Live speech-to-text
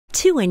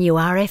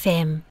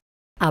2NURFM,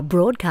 a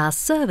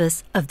broadcast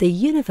service of the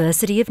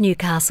University of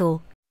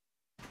Newcastle.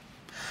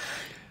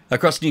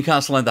 Across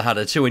Newcastle and the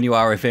Hunter,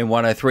 2NURFM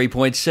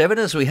 103.7,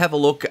 as we have a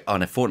look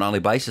on a fortnightly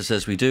basis,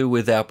 as we do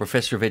with our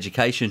Professor of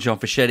Education, John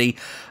Fischetti,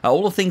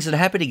 all the things that are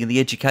happening in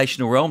the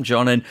educational realm,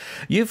 John. And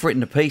you've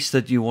written a piece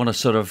that you want to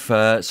sort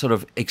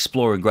of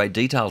explore in great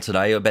detail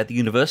today about the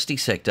university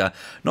sector.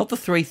 Not the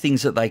three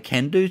things that they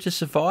can do to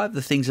survive,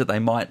 the things that they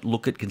might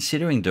look at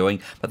considering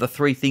doing, but the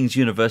three things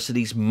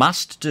universities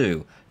must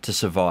do to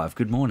survive.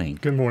 Good morning.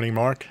 Good morning,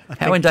 Mark.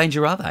 How in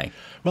danger are they?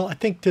 Well, I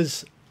think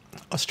does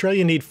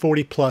Australia need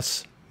 40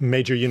 plus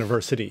major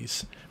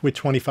universities with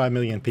 25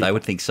 million people? They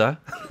would think so.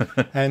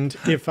 And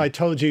if I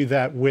told you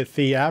that with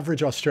the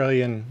average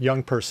Australian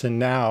young person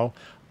now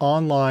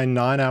online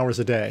 9 hours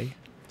a day,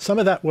 some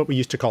of that what we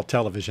used to call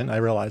television, I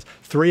realize,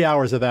 3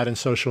 hours of that in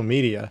social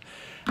media,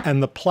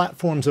 and the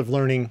platforms of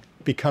learning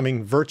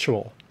becoming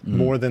virtual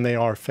more than they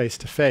are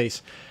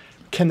face-to-face,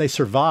 can they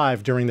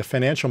survive during the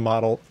financial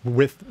model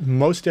with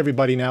most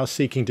everybody now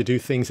seeking to do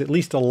things, at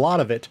least a lot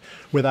of it,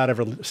 without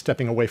ever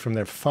stepping away from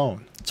their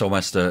phone? It's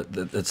almost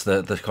it's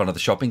the kind of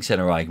the shopping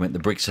centre argument, the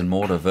bricks and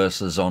mortar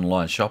versus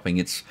online shopping.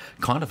 It's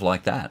kind of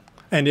like that.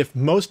 And if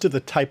most of the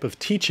type of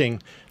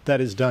teaching that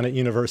is done at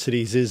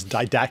universities is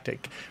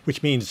didactic,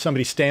 which means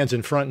somebody stands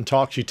in front and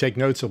talks, you take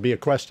notes, there'll be a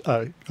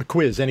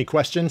quiz, any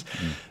questions,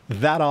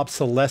 that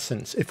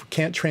obsolescence, if we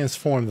can't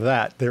transform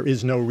that, there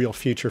is no real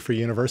future for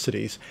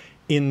universities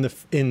in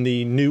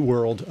the new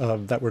world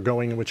that we're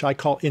going in, which I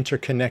call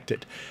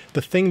interconnected.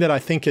 The thing that I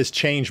think has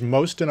changed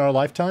most in our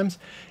lifetimes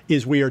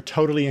is we are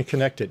totally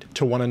interconnected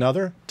to one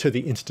another, to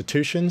the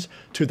institutions,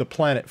 to the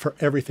planet, for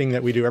everything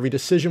that we do. Every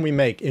decision we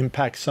make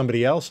impacts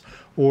somebody else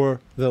or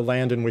the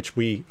land in which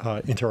we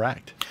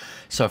interact.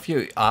 So if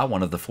you are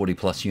one of the 40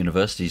 plus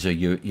universities, or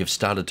you've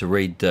started to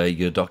read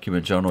your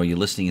document, John, or you're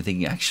listening and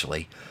thinking,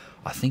 actually,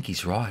 I think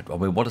he's right. I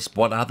mean, what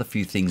are the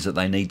few things that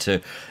they need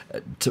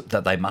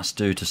that they must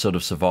do to sort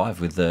of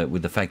survive with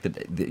the fact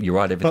that you're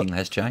right, everything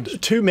has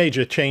changed? Two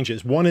major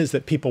changes. One is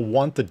that people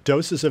want the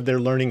doses of their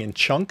learning in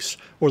chunks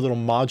or little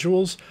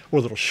modules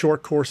or little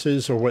short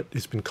courses, or what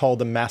has been called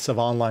the massive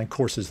online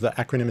courses. The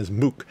acronym is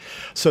MOOC.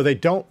 So they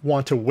don't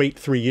want to wait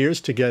 3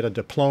 years to get a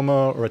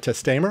diploma or a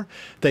testamer.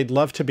 They'd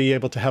love to be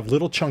able to have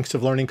little chunks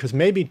of learning, because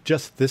maybe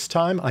just this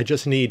time I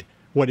just need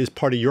what is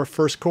part of your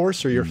first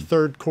course or your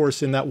third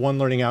course in that one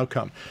learning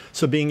outcome.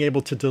 So being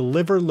able to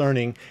deliver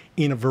learning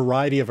in a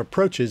variety of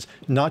approaches,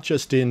 not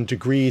just in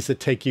degrees that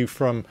take you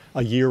from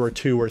a year or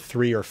two or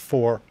three or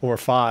four or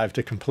five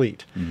to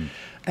complete.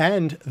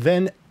 And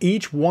then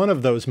each one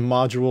of those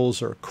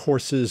modules or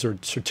courses or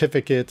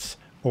certificates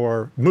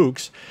or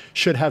MOOCs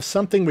should have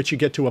something which you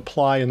get to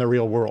apply in the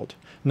real world,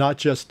 not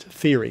just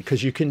theory,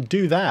 because you can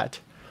do that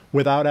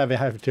without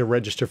having to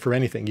register for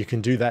anything. You can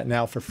do that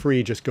now for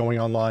free, just going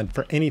online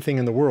for anything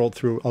in the world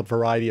through a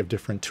variety of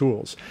different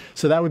tools.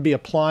 So that would be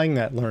applying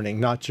that learning,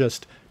 not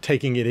just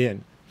taking it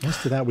in.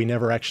 Most of that we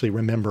never actually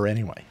remember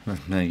anyway.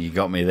 No, you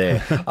got me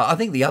there. I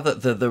think the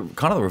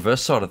kind of the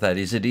reverse side of that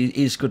is it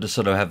is good to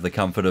sort of have the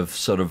comfort of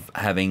sort of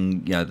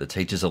having, you know, the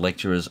teachers, the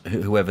lecturers,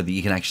 whoever that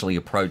you can actually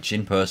approach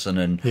in person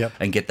and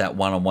get that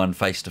one-on-one,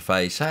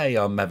 face-to-face. Hey,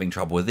 I'm having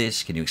trouble with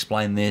this. Can you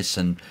explain this?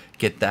 And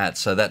get that.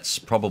 So that's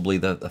probably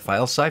the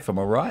fail-safe. Am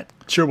I right?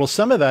 Sure. Well,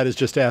 some of that is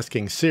just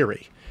asking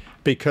Siri,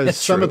 because That's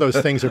some true. of those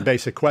things are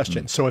basic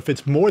questions. So if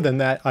it's more than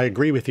that, I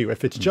agree with you.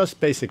 If it's just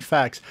basic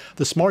facts,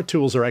 the smart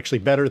tools are actually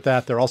better at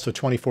that. They're also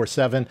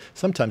 24/7.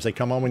 Sometimes they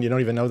come on when you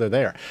don't even know they're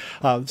there.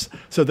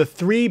 So the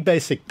three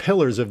basic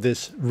pillars of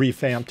this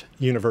revamped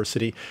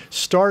university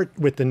start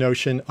with the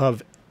notion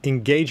of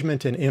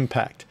engagement and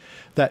impact,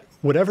 that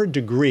whatever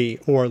degree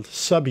or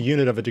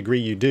subunit of a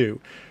degree you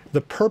do, the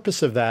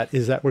purpose of that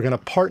is that we're going to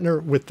partner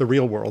with the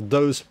real world,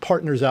 those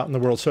partners out in the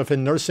world. So if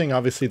in nursing,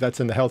 obviously that's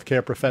in the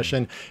healthcare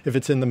profession. If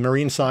it's in the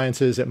marine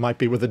sciences, it might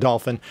be with a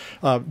dolphin,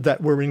 that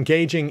we're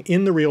engaging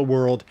in the real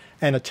world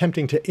and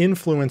attempting to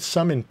influence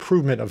some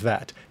improvement of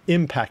that,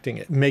 impacting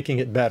it, making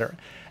it better.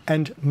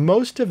 And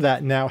most of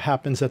that now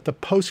happens at the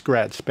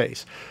post-grad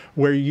space,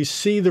 where you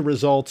see the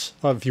results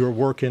of your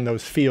work in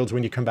those fields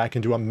when you come back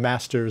and do a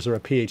master's or a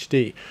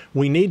PhD.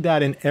 We need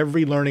that in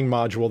every learning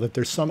module, that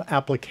there's some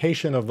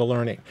application of the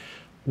learning.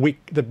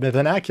 The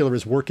vernacular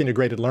is work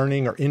integrated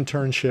learning or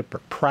internship or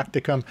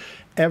practicum.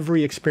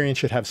 Every experience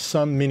should have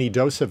some mini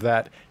dose of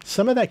that.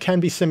 Some of that can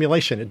be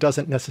simulation. It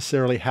doesn't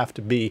necessarily have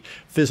to be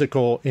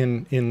physical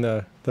in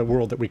the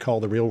world that we call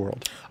the real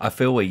world. I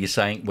feel where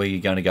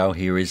you're going to go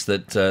here is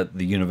that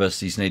the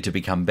universities need to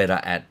become better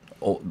at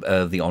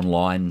the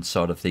online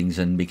side of things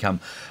and be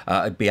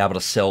able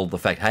to sell the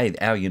fact, hey,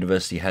 our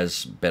university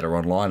has better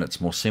online, it's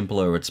more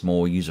simpler, it's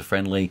more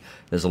user-friendly,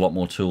 there's a lot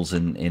more tools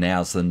in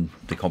ours than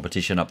the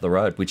competition up the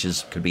road, which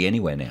could be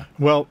anywhere now.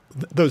 Well,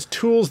 those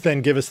tools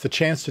then give us the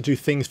chance to do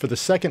things for the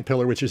second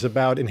pillar, which is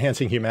about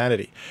enhancing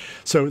humanity.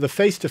 So the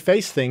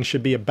face-to-face thing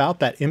should be about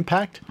that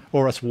impact,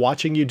 or us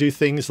watching you do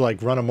things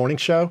like run a morning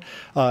show,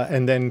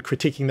 and then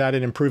critiquing that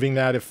and improving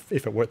that if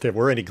there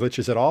were any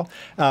glitches at all.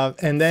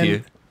 And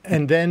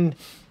then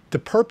The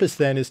purpose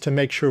then is to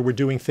make sure we're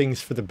doing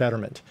things for the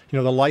betterment. You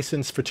know, the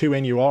license for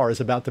 2NUR is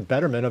about the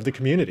betterment of the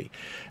community.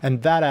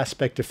 And that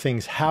aspect of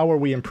things, how are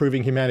we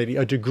improving humanity?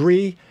 A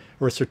degree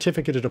or a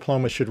certificate or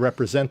diploma should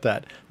represent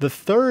that. The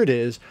third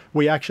is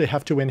we actually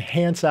have to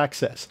enhance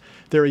access.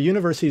 There are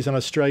universities in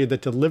Australia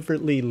that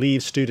deliberately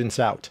leave students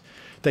out.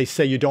 They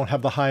say you don't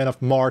have the high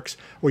enough marks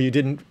or you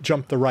didn't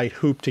jump the right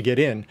hoop to get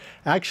in.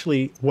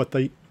 Actually, what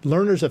the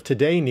learners of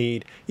today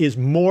need is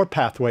more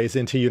pathways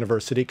into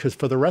university, because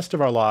for the rest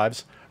of our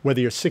lives,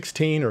 whether you're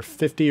 16 or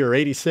 50 or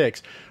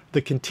 86,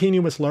 the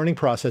continuous learning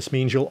process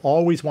means you'll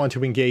always want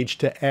to engage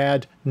to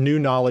add new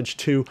knowledge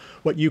to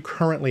what you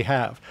currently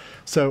have.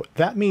 So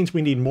that means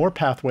we need more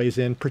pathways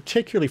in,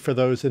 particularly for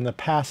those in the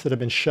past that have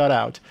been shut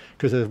out.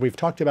 Because as we've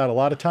talked about a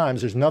lot of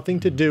times, there's nothing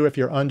to do if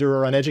you're under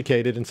or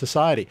uneducated in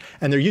society.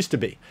 And there used to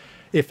be.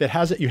 If it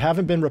hasn't, you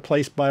haven't been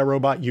replaced by a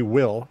robot, you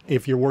will,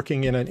 if you're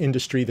working in an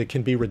industry that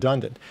can be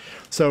redundant.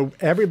 So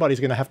everybody's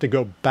going to have to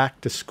go back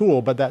to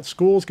school, but that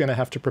school is going to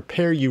have to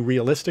prepare you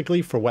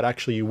realistically for what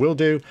actually you will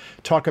do,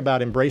 talk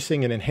about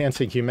embracing and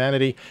enhancing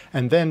humanity,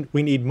 and then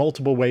we need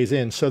multiple ways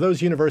in. So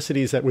those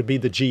universities that would be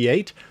the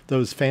G8,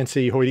 those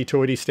fancy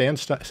hoity-toity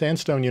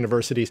sandstone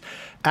universities,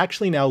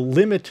 actually now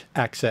limit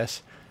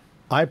access.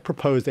 I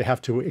propose they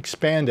have to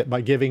expand it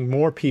by giving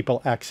more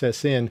people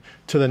access in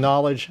to the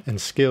knowledge and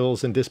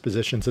skills and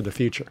dispositions of the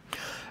future.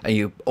 Are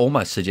you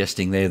almost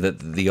suggesting there that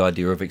the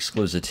idea of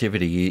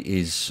exclusivity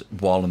is,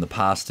 while in the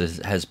past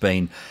has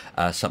been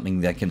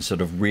something that can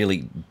sort of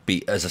really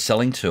be as a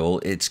selling tool,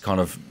 it's kind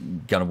of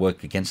going to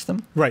work against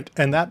them? Right.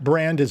 And that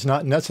brand is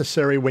not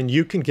necessary when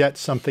you can get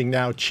something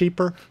now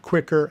cheaper,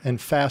 quicker, and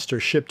faster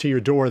shipped to your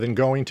door than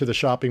going to the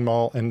shopping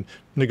mall and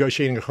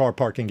negotiating a car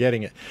park and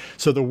getting it.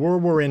 So the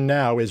world we're in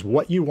now is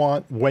what you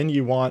want, when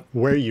you want,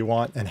 where you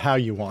want, and how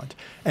you want.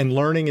 And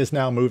learning is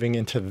now moving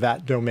into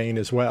that domain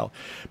as well.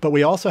 But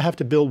we also have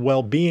to build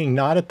well-being,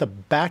 not at the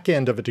back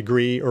end of a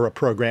degree or a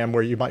program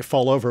where you might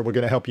fall over, we're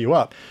going to help you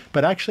up,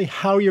 but actually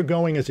how you're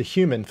going as a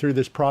human through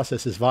this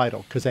process is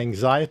vital, because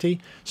anxiety,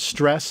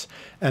 stress,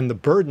 and the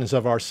burdens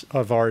of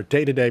our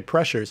day-to-day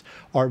pressures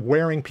are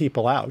wearing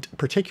people out,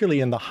 particularly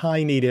in the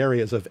high-need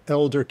areas of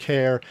elder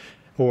care,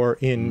 or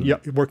in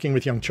working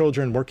with young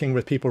children, working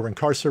with people who are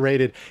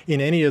incarcerated, in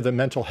any of the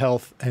mental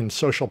health and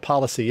social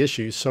policy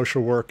issues,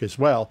 social work as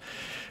well.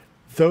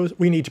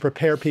 We need to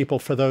prepare people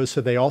for those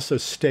so they also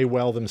stay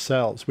well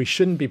themselves. We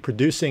shouldn't be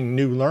producing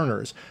new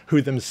learners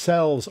who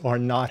themselves are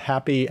not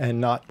happy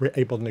and not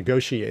able to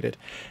negotiate it.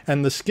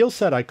 And the skill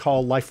set I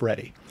call life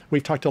ready.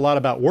 We've talked a lot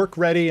about work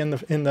ready in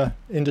the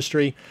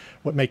industry.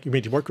 We need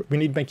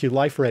to make you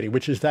life ready,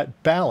 which is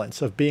that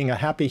balance of being a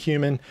happy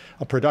human,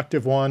 a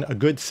productive one, a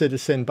good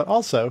citizen, but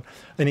also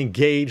an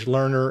engaged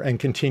learner and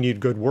continued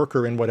good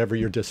worker in whatever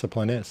your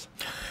discipline is.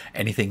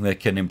 Anything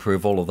that can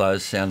improve all of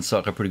those sounds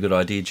like a pretty good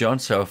idea, John.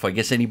 So if I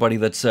guess anybody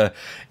that's in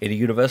a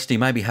university,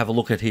 maybe have a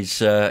look at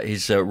his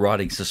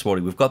writings this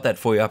morning. We've got that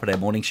for you up at our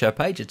morning show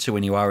page at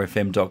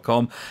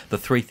 2NURFM.com. The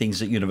 3 things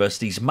that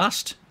universities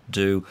must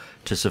do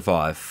to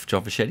survive.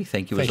 John Fischetti,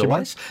 thank you as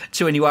always.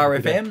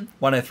 2NURFM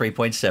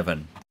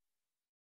 103.7.